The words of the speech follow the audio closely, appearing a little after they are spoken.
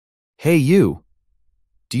Hey you!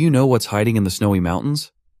 Do you know what's hiding in the snowy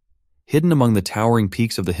mountains? Hidden among the towering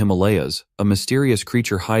peaks of the Himalayas, a mysterious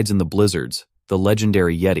creature hides in the blizzards, the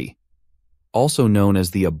legendary Yeti. Also known as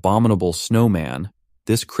the Abominable Snowman,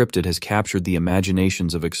 this cryptid has captured the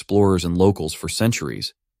imaginations of explorers and locals for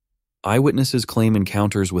centuries. Eyewitnesses claim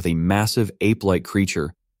encounters with a massive ape-like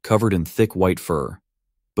creature covered in thick white fur.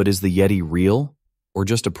 But is the Yeti real, or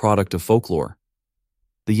just a product of folklore?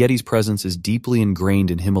 The Yeti's presence is deeply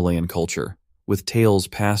ingrained in Himalayan culture, with tales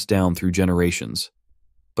passed down through generations.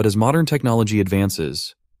 But as modern technology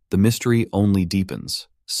advances, the mystery only deepens.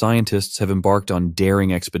 Scientists have embarked on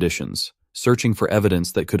daring expeditions, searching for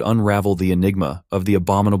evidence that could unravel the enigma of the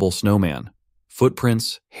Abominable Snowman.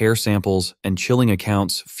 Footprints, hair samples, and chilling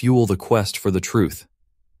accounts fuel the quest for the truth.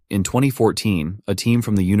 In 2014, a team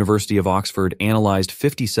from the University of Oxford analyzed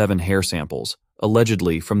 57 hair samples,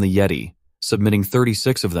 allegedly from the Yeti, submitting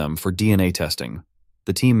 36 of them for DNA testing.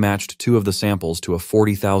 The team matched 2 of the samples to a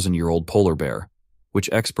 40,000-year-old polar bear, which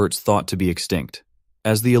experts thought to be extinct.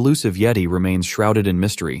 As the elusive Yeti remains shrouded in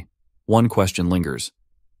mystery, one question lingers.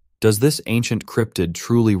 Does this ancient cryptid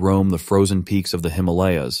truly roam the frozen peaks of the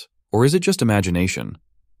Himalayas, or is it just imagination?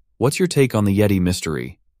 What's your take on the Yeti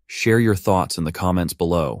mystery? Share your thoughts in the comments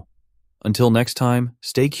below. Until next time,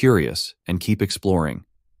 stay curious and keep exploring.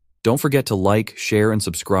 Don't forget to like, share, and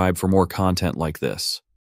subscribe for more content like this.